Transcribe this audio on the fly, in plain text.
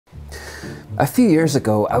A few years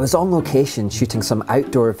ago, I was on location shooting some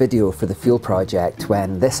outdoor video for the Fuel project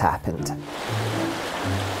when this happened.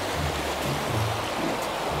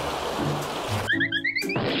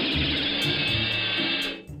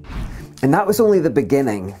 And that was only the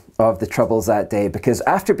beginning of the troubles that day, because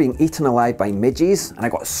after being eaten alive by midges, and I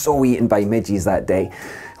got so eaten by midges that day,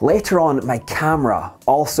 later on my camera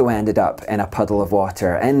also ended up in a puddle of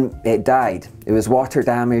water and it died. It was water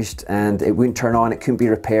damaged and it wouldn't turn on, it couldn't be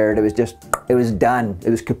repaired, it was done, it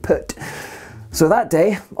was kaput. So that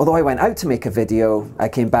day, although I went out to make a video, I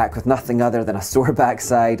came back with nothing other than a sore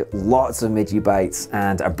backside, lots of midgie bites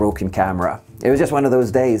and a broken camera. It was just one of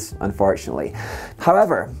those days, unfortunately.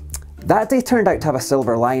 However, that day turned out to have a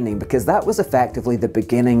silver lining, because that was effectively the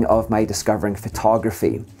beginning of my discovering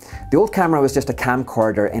photography. The old camera was just a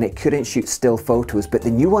camcorder and it couldn't shoot still photos, but the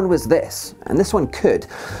new one was this, and this one could.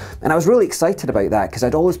 And I was really excited about that because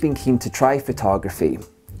I'd always been keen to try photography.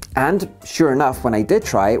 And sure enough, when I did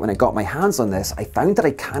try it, when I got my hands on this, I found that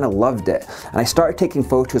I kind of loved it. And I started taking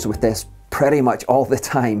photos with this pretty much all the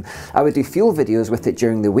time. I would do fuel videos with it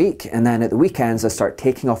during the week, and then at the weekends I'd start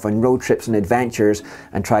taking off on road trips and adventures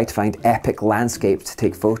and try to find epic landscapes to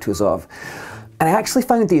take photos of. And I actually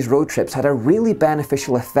found these road trips had a really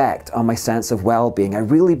beneficial effect on my sense of well-being. I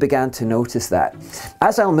really began to notice that.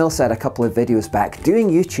 As Al Mill said a couple of videos back, doing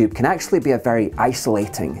YouTube can actually be a very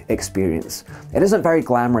isolating experience. It isn't very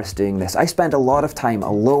glamorous doing this. I spend a lot of time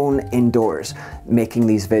alone indoors making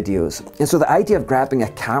these videos. And so the idea of grabbing a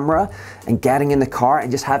camera and getting in the car and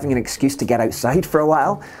just having an excuse to get outside for a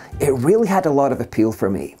while, it really had a lot of appeal for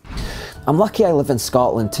me. I'm lucky I live in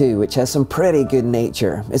Scotland too, which has some pretty good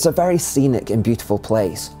nature. It's a very scenic and beautiful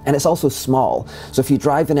place, and it's also small, so if you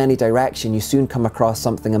drive in any direction you soon come across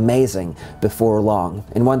something amazing before long.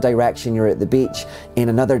 In one direction you're at the beach, in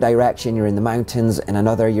another direction you're in the mountains, in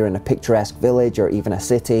another you're in a picturesque village or even a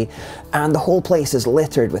city, and the whole place is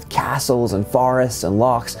littered with castles and forests and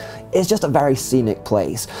lochs. It's just a very scenic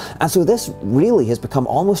place. And so this really has become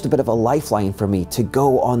almost a bit of a lifeline for me to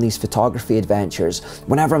go on these photography adventures.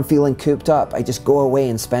 Whenever I'm feeling cooped up, I just go away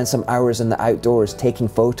and spend some hours in the outdoors taking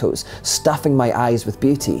photos, stuffing my eyes with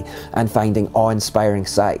beauty and finding awe-inspiring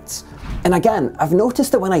sights. And again, I've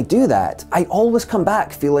noticed that when I do that, I always come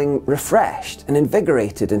back feeling refreshed and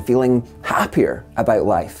invigorated and feeling happier about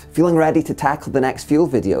life, feeling ready to tackle the next fuel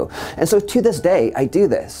video. And so to this day, I do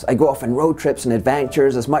this. I go off on road trips and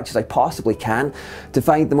adventures as much as I possibly can to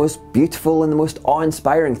find the most beautiful and the most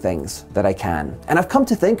awe-inspiring things that I can. And I've come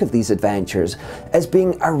to think of these adventures as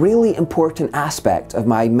being a really important aspect of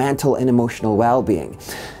my mental and emotional well-being.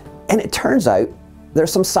 And it turns out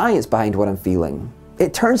there's some science behind what I'm feeling.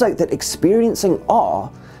 It turns out that experiencing awe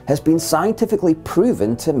has been scientifically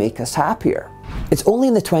proven to make us happier. It's only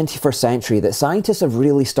in the 21st century that scientists have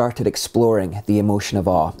really started exploring the emotion of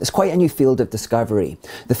awe. It's quite a new field of discovery.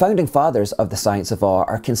 The founding fathers of the science of awe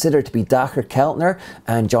are considered to be Dacher Keltner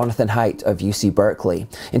and Jonathan Haidt of UC Berkeley.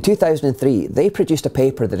 In 2003, they produced a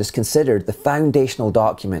paper that is considered the foundational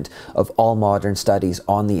document of all modern studies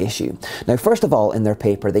on the issue. Now, first of all, in their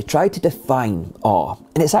paper, they tried to define awe,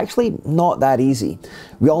 and it's actually not that easy.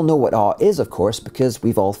 We all know what awe is, of course, because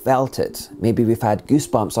we've all felt it. Maybe we've had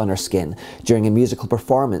goosebumps on our skin during a musical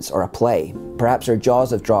performance or a play. Perhaps our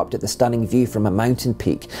jaws have dropped at the stunning view from a mountain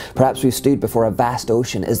peak. Perhaps we've stood before a vast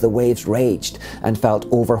ocean as the waves raged and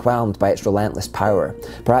felt overwhelmed by its relentless power.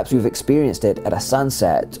 Perhaps we've experienced it at a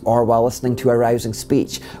sunset, or while listening to a rousing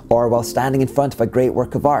speech, or while standing in front of a great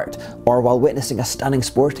work of art, or while witnessing a stunning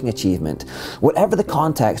sporting achievement. Whatever the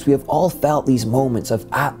context, we have all felt these moments of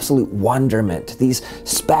absolute wonderment, these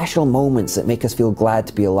special moments that make us feel glad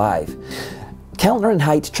to be alive. Keltner and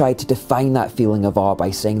Haidt tried to define that feeling of awe by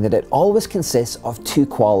saying that it always consists of two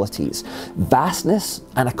qualities: vastness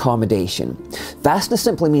and accommodation. Vastness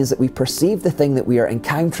simply means that we perceive the thing that we are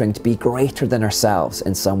encountering to be greater than ourselves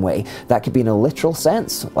in some way. That could be in a literal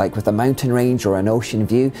sense, like with a mountain range or an ocean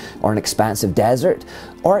view or an expansive desert,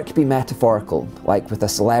 or it could be metaphorical, like with a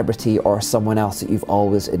celebrity or someone else that you've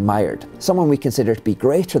always admired. Someone we consider to be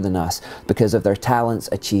greater than us because of their talents,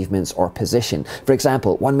 achievements, or position. For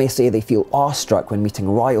example, one may say they feel awestruck when meeting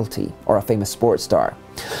royalty or a famous sports star.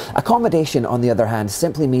 Accommodation, on the other hand,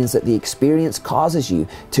 simply means that the experience causes you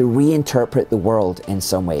to reinterpret the world in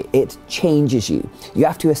some way. It changes you. You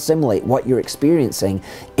have to assimilate what you're experiencing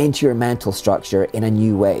into your mental structure in a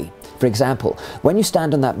new way. For example, when you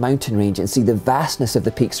stand on that mountain range and see the vastness of the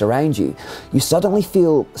peaks around you, you suddenly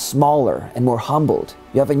feel smaller and more humbled.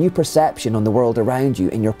 You have a new perception on the world around you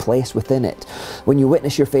and your place within it. When you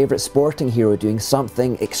witness your favourite sporting hero doing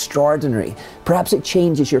something extraordinary, perhaps it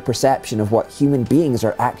changes your perception of what human beings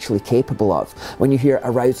are actually capable of. When you hear a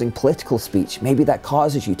rousing political speech, maybe that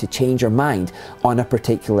causes you to change your mind on a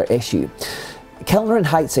particular issue. Keltner and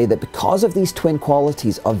Haidt say that because of these twin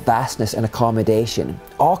qualities of vastness and accommodation,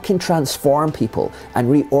 awe can transform people and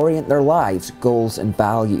reorient their lives, goals and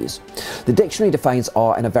values. The dictionary defines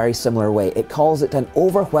awe in a very similar way. It calls it an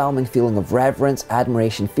overwhelming feeling of reverence,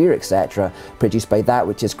 admiration, fear, etc., produced by that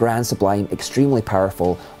which is grand, sublime, extremely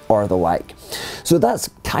powerful, or the like. So that's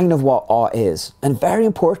kind of what awe is. And very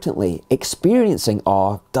importantly, experiencing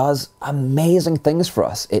awe does amazing things for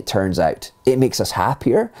us, it turns out. It makes us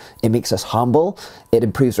happier, it makes us humble, it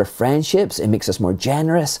improves our friendships, it makes us more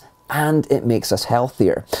generous, and it makes us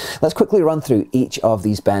healthier. Let's quickly run through each of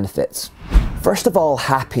these benefits. First of all,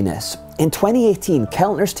 happiness. In 2018,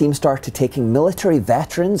 Keltner's team started taking military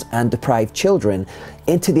veterans and deprived children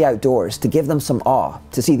into the outdoors to give them some awe,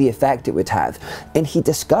 to see the effect it would have, and he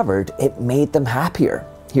discovered it made them happier.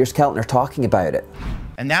 Here's Keltner talking about it.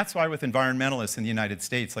 And that's why with environmentalists in the United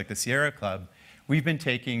States, like the Sierra Club, we've been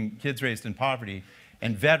taking kids raised in poverty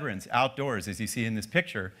and veterans outdoors, as you see in this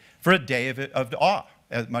picture, for a day of awe,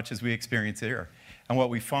 as much as we experience here. And what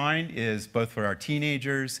we find is, both for our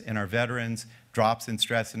teenagers and our veterans, drops in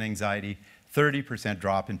stress and anxiety, 30%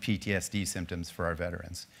 drop in PTSD symptoms for our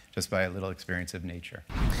veterans, just by a little experience of nature.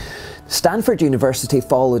 Stanford University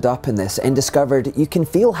followed up in this and discovered you can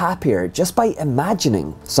feel happier just by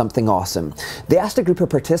imagining something awesome. They asked a group of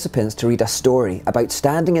participants to read a story about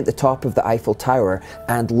standing at the top of the Eiffel Tower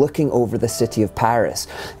and looking over the city of Paris.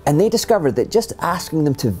 And they discovered that just asking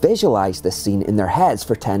them to visualize this scene in their heads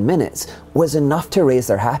for 10 minutes was enough to raise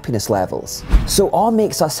their happiness levels. So awe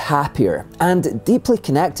makes us happier, and deeply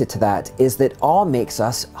connected to that is that awe makes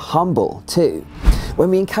us humble too. When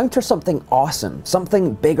we encounter something awesome,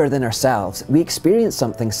 something bigger than ourselves, we experience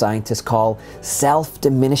something scientists call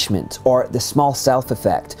self-diminishment, or the small self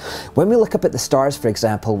effect. When we look up at the stars, for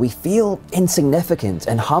example, we feel insignificant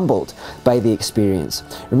and humbled by the experience.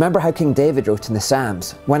 Remember how King David wrote in the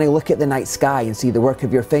Psalms, "When I look at the night sky and see the work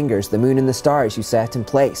of your fingers, the moon and the stars you set in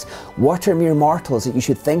place, what are mere mortals that you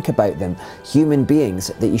should think about them, human beings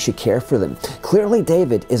that you should care for them?" Clearly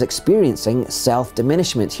David is experiencing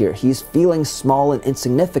self-diminishment here. He's feeling small and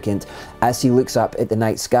insignificant as he looks up at the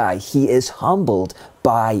night sky. He is humbled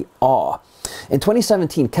by awe. In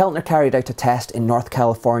 2017, Keltner carried out a test in North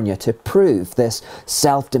California to prove this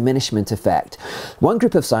self-diminishment effect. One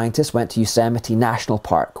group of scientists went to Yosemite National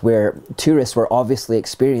Park, where tourists were obviously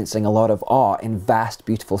experiencing a lot of awe in vast,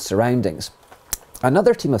 beautiful surroundings.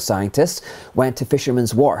 Another team of scientists went to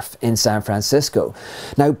Fisherman's Wharf in San Francisco.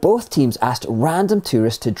 Now, both teams asked random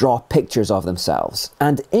tourists to draw pictures of themselves.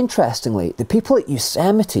 And interestingly, the people at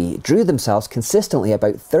Yosemite drew themselves consistently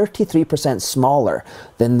about 33% smaller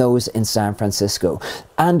than those in San Francisco.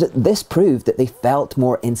 And this proved that they felt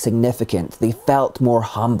more insignificant, they felt more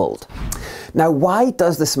humbled. Now, why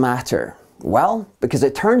does this matter? Well, because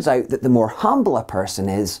it turns out that the more humble a person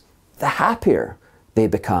is, the happier they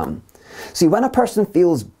become. See, when a person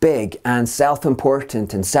feels big and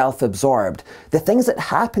self-important and self-absorbed, the things that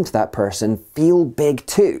happen to that person feel big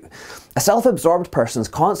too. A self-absorbed person is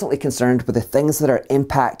constantly concerned with the things that are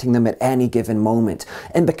impacting them at any given moment.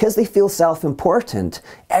 And because they feel self-important,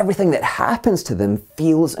 everything that happens to them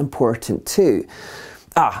feels important too.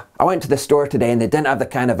 I went to the store today and they didn't have the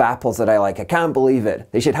kind of apples that I like. I can't believe it.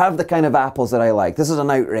 They should have the kind of apples that I like. This is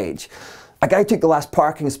an outrage. A guy took the last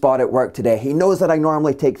parking spot at work today. He knows that I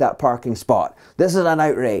normally take that parking spot. This is an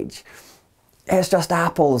outrage. It's just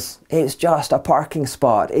apples. It's just a parking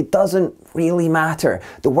spot. It doesn't really matter.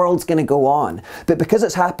 The world's going to go on. But because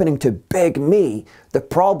it's happening to big me, the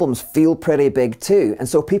problems feel pretty big too. And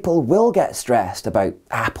so people will get stressed about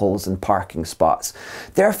apples and parking spots.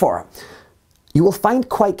 Therefore, you will find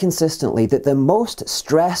quite consistently that the most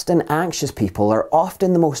stressed and anxious people are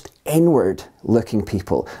often the most inward-looking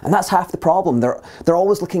people. And that's half the problem. They're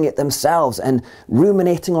always looking at themselves and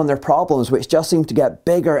ruminating on their problems, which just seem to get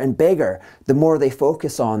bigger and bigger the more they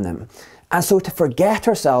focus on them. And so to forget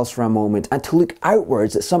ourselves for a moment and to look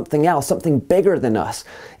outwards at something else, something bigger than us,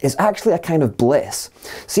 is actually a kind of bliss.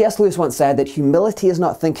 C.S. Lewis once said that humility is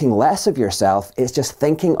not thinking less of yourself, it's just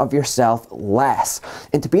thinking of yourself less.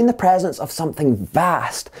 And to be in the presence of something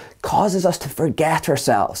vast causes us to forget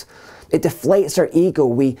ourselves. It deflates our ego,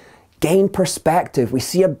 we gain perspective, we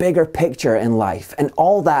see a bigger picture in life, and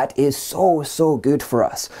all that is so good for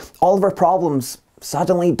us. All of our problems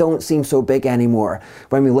suddenly don't seem so big anymore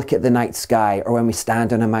when we look at the night sky or when we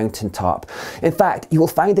stand on a mountaintop. In fact, you will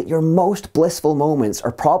find that your most blissful moments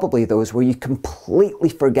are probably those where you completely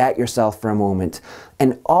forget yourself for a moment.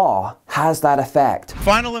 And awe has that effect.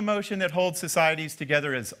 Final emotion that holds societies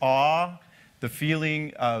together is awe, the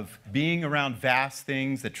feeling of being around vast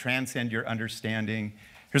things that transcend your understanding.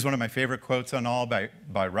 Here's one of my favorite quotes on awe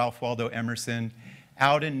by Ralph Waldo Emerson.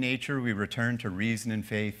 Out in nature, we return to reason and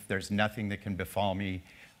faith. There's nothing that can befall me.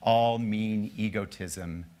 All mean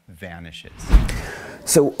egotism vanishes.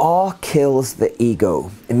 So awe kills the ego.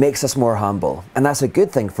 It makes us more humble. And that's a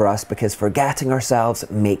good thing for us because forgetting ourselves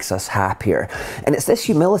makes us happier. And it's this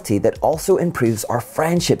humility that also improves our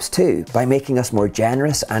friendships too, by making us more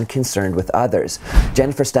generous and concerned with others.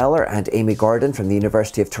 Jennifer Stellar and Amy Gordon from the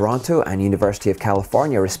University of Toronto and University of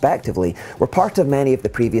California, respectively, were part of many of the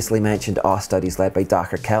previously mentioned awe studies led by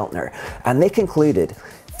Dr. Keltner. And they concluded,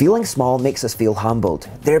 feeling small makes us feel humbled,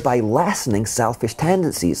 thereby lessening selfish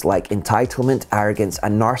tendencies like entitlement, arrogance,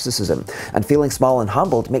 and narcissism. And feeling small and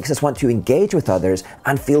humbled makes us want to engage with others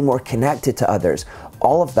and feel more connected to others.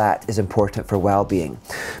 All of that is important for well-being.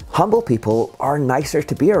 Humble people are nicer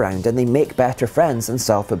to be around and they make better friends than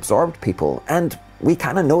self-absorbed people. And we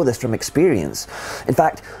kind of know this from experience. In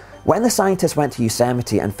fact, when the scientists went to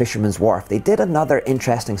Yosemite and Fisherman's Wharf, they did another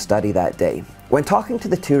interesting study that day. When talking to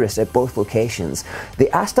the tourists at both locations,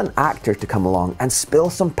 they asked an actor to come along and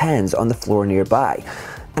spill some pens on the floor nearby.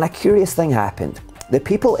 And a curious thing happened. The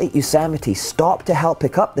people at Yosemite stopped to help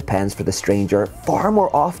pick up the pens for the stranger far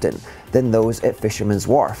more often than those at Fisherman's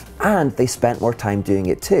Wharf, and they spent more time doing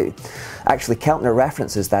it too. Actually, Keltner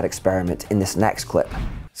references that experiment in this next clip.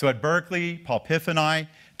 So at Berkeley, Paul Piff and I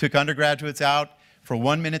took undergraduates out. For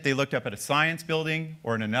 1 minute, they looked up at a science building,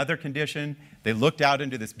 or in another condition, they looked out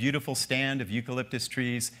into this beautiful stand of eucalyptus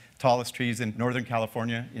trees, tallest trees in Northern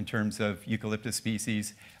California in terms of eucalyptus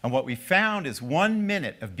species. And what we found is 1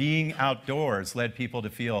 minute of being outdoors led people to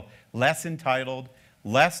feel less entitled,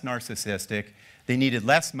 less narcissistic. They needed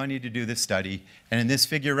less money to do this study. And in this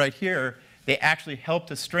figure right here, they actually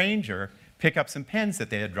helped a stranger pick up some pens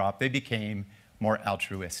that they had dropped. They became more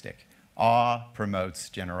altruistic. Awe promotes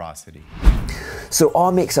generosity. So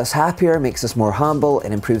awe makes us happier, makes us more humble,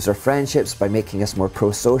 and improves our friendships by making us more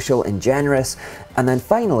pro-social and generous. And then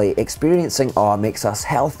finally, experiencing awe makes us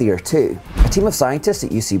healthier too. A team of scientists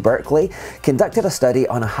at UC Berkeley conducted a study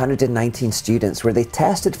on 119 students where they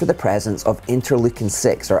tested for the presence of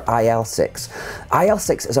interleukin-6 or IL-6.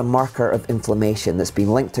 IL-6 is a marker of inflammation that's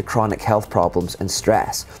been linked to chronic health problems and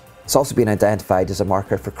stress. It's also been identified as a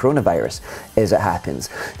marker for coronavirus, as it happens.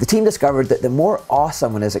 The team discovered that the more awe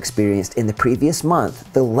someone has experienced in the previous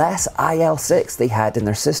month, the less IL-6 they had in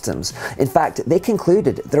their systems. In fact, they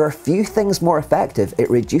concluded there are few things more effective at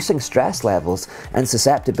reducing stress levels and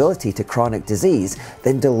susceptibility to chronic disease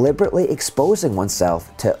than deliberately exposing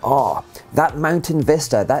oneself to awe. That mountain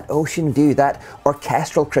vista, that ocean view, that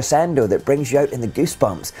orchestral crescendo that brings you out in the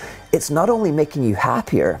goosebumps, it's not only making you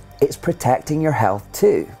happier, it's protecting your health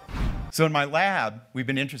too. So in my lab, we've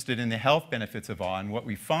been interested in the health benefits of awe, and what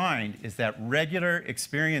we find is that regular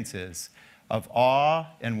experiences of awe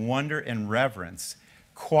and wonder and reverence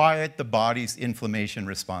quiet the body's inflammation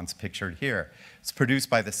response pictured here. It's produced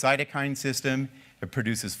by the cytokine system. It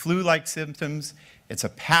produces flu-like symptoms. It's a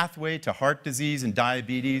pathway to heart disease and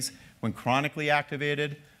diabetes. When chronically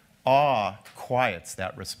activated, awe quiets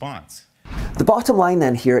that response. The bottom line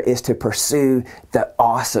then here is to pursue the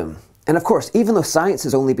awesome. And of course, even though science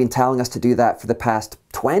has only been telling us to do that for the past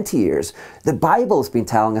 20 years, the Bible's been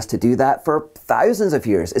telling us to do that for thousands of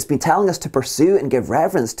years. It's been telling us to pursue and give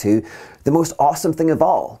reverence to the most awesome thing of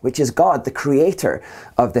all, which is God, the creator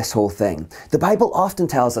of this whole thing. The Bible often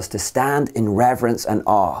tells us to stand in reverence and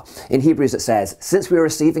awe. In Hebrews it says, "Since we are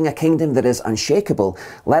receiving a kingdom that is unshakable,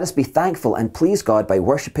 let us be thankful and please God by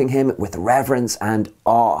worshipping Him with reverence and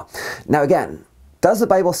awe." Now again, does the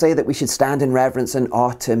Bible say that we should stand in reverence and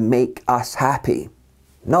awe to make us happy?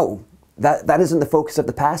 No, that isn't the focus of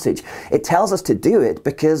the passage. It tells us to do it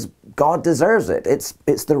because God deserves it.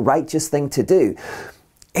 It's the righteous thing to do.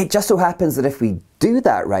 It just so happens that if we do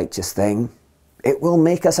that righteous thing, it will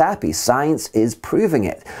make us happy. Science is proving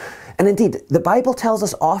it. And indeed, the Bible tells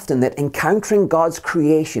us often that encountering God's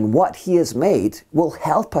creation, what He has made, will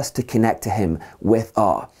help us to connect to Him with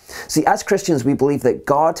awe. See, as Christians, we believe that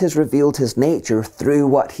God has revealed his nature through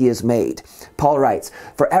what he has made. Paul writes,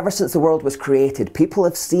 "For ever since the world was created, people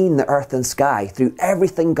have seen the earth and sky. Through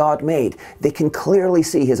everything God made, they can clearly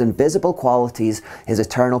see his invisible qualities, his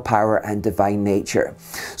eternal power and divine nature."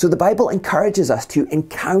 So the Bible encourages us to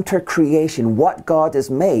encounter creation, what God has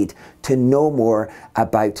made, to know more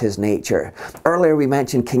about his nature. Earlier we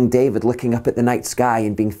mentioned King David looking up at the night sky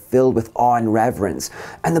and being filled with awe and reverence.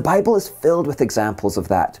 And the Bible is filled with examples of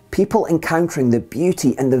that. People encountering the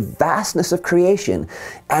beauty and the vastness of creation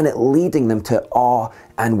and it leading them to awe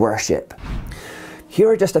and worship. Here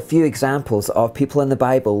are just a few examples of people in the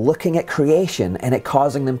Bible looking at creation and it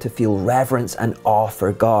causing them to feel reverence and awe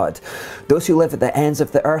for God. Those who live at the ends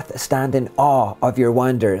of the earth stand in awe of your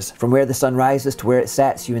wonders. From where the sun rises to where it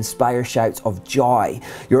sets, you inspire shouts of joy.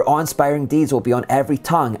 Your awe-inspiring deeds will be on every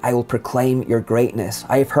tongue. I will proclaim your greatness.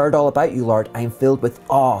 I have heard all about you, Lord. I am filled with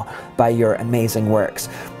awe by your amazing works.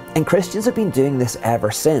 And Christians have been doing this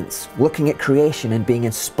ever since, looking at creation and being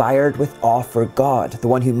inspired with awe for God, the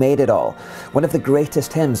one who made it all. One of the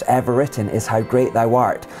greatest hymns ever written is How Great Thou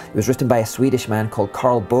Art. It was written by a Swedish man called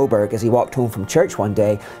Carl Boberg as he walked home from church one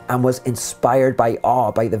day and was inspired by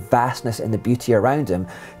awe, by the vastness and the beauty around him,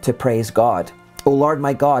 to praise God. O Lord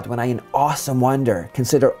my God, when I in awesome wonder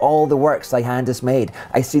consider all the works thy hand has made,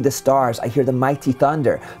 I see the stars, I hear the mighty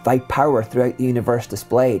thunder, thy power throughout the universe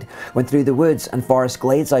displayed. When through the woods and forest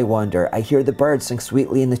glades I wander, I hear the birds sing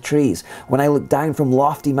sweetly in the trees. When I look down from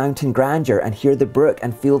lofty mountain grandeur and hear the brook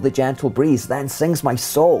and feel the gentle breeze, then sings my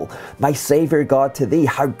soul, my Saviour God, to thee,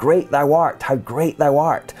 how great thou art, how great thou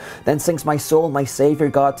art. Then sings my soul, my Saviour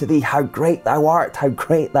God, to thee, how great thou art, how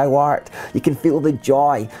great thou art. You can feel the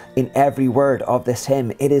joy in every word of this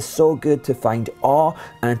hymn. It is so good to find awe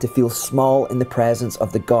and to feel small in the presence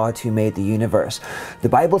of the God who made the universe. The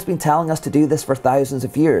Bible's been telling us to do this for thousands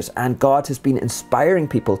of years, and God has been inspiring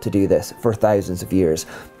people to do this for thousands of years.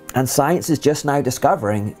 And science is just now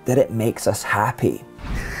discovering that it makes us happy.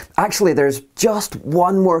 Actually, there's just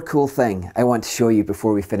one more cool thing I want to show you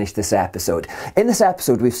before we finish this episode. In this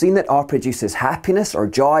episode, we've seen that awe produces happiness or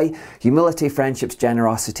joy, humility, friendships,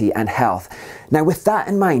 generosity, and health. Now, with that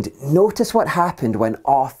in mind, notice what happened when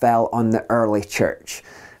awe fell on the early church.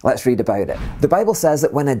 Let's read about it. The Bible says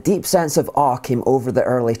that when a deep sense of awe came over the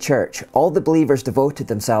early church, all the believers devoted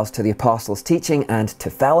themselves to the apostles' teaching and to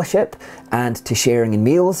fellowship and to sharing in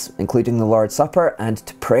meals, including the Lord's Supper, and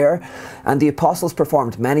to prayer. And the apostles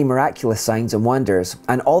performed many miraculous signs and wonders,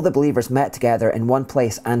 and all the believers met together in one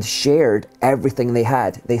place and shared everything they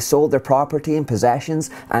had. They sold their property and possessions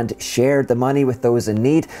and shared the money with those in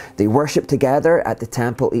need. They worshipped together at the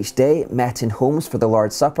temple each day, met in homes for the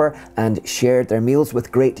Lord's Supper, and shared their meals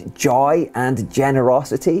with great joy and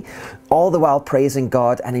generosity, all the while praising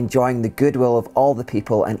God and enjoying the goodwill of all the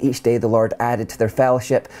people. And each day the Lord added to their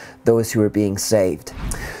fellowship those who were being saved.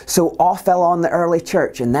 So awe fell on the early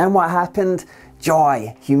church, and then what happened?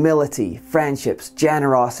 Joy, humility, friendships,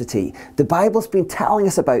 generosity. The Bible's been telling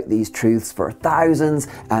us about these truths for thousands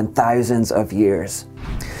and thousands of years.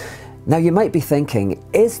 Now you might be thinking,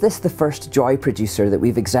 is this the first joy producer that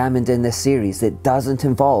we've examined in this series that doesn't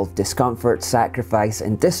involve discomfort, sacrifice,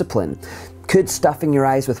 and discipline? Could stuffing your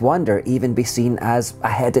eyes with wonder even be seen as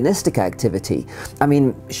a hedonistic activity? I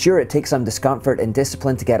mean, sure, it takes some discomfort and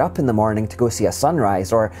discipline to get up in the morning to go see a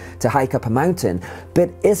sunrise or to hike up a mountain, but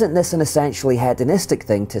isn't this an essentially hedonistic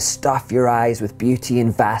thing to stuff your eyes with beauty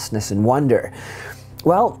and vastness and wonder?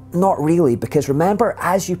 Well, not really, because remember,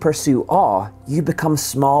 as you pursue awe, you become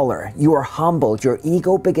smaller, you are humbled, your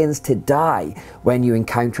ego begins to die when you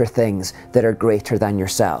encounter things that are greater than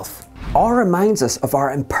yourself. Awe reminds us of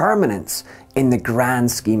our impermanence in the grand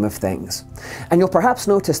scheme of things. And you'll perhaps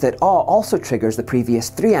notice that awe also triggers the previous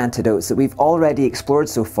 3 antidotes that we've already explored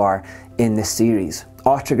so far in this series.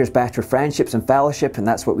 Awe triggers better friendships and fellowship, and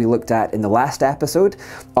that's what we looked at in the last episode.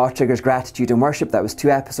 Awe triggers gratitude and worship, that was 2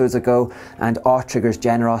 episodes ago. And awe triggers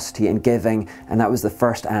generosity and giving, and that was the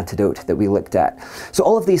first antidote that we looked at. So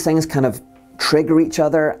all of these things kind of trigger each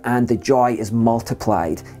other, and the joy is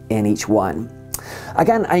multiplied in each one.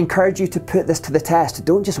 Again, I encourage you to put this to the test.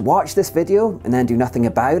 Don't just watch this video and then do nothing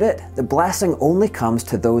about it. The blessing only comes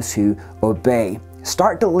to those who obey.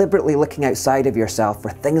 Start deliberately looking outside of yourself for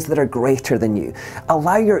things that are greater than you.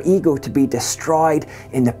 Allow your ego to be destroyed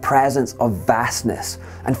in the presence of vastness.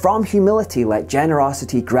 And from humility, let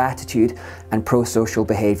generosity, gratitude, and pro-social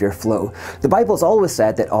behavior flow. The Bible's always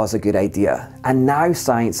said that awe is a good idea, and now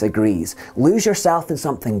science agrees. Lose yourself in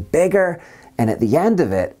something bigger, and at the end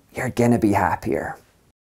of it, you're gonna be happier.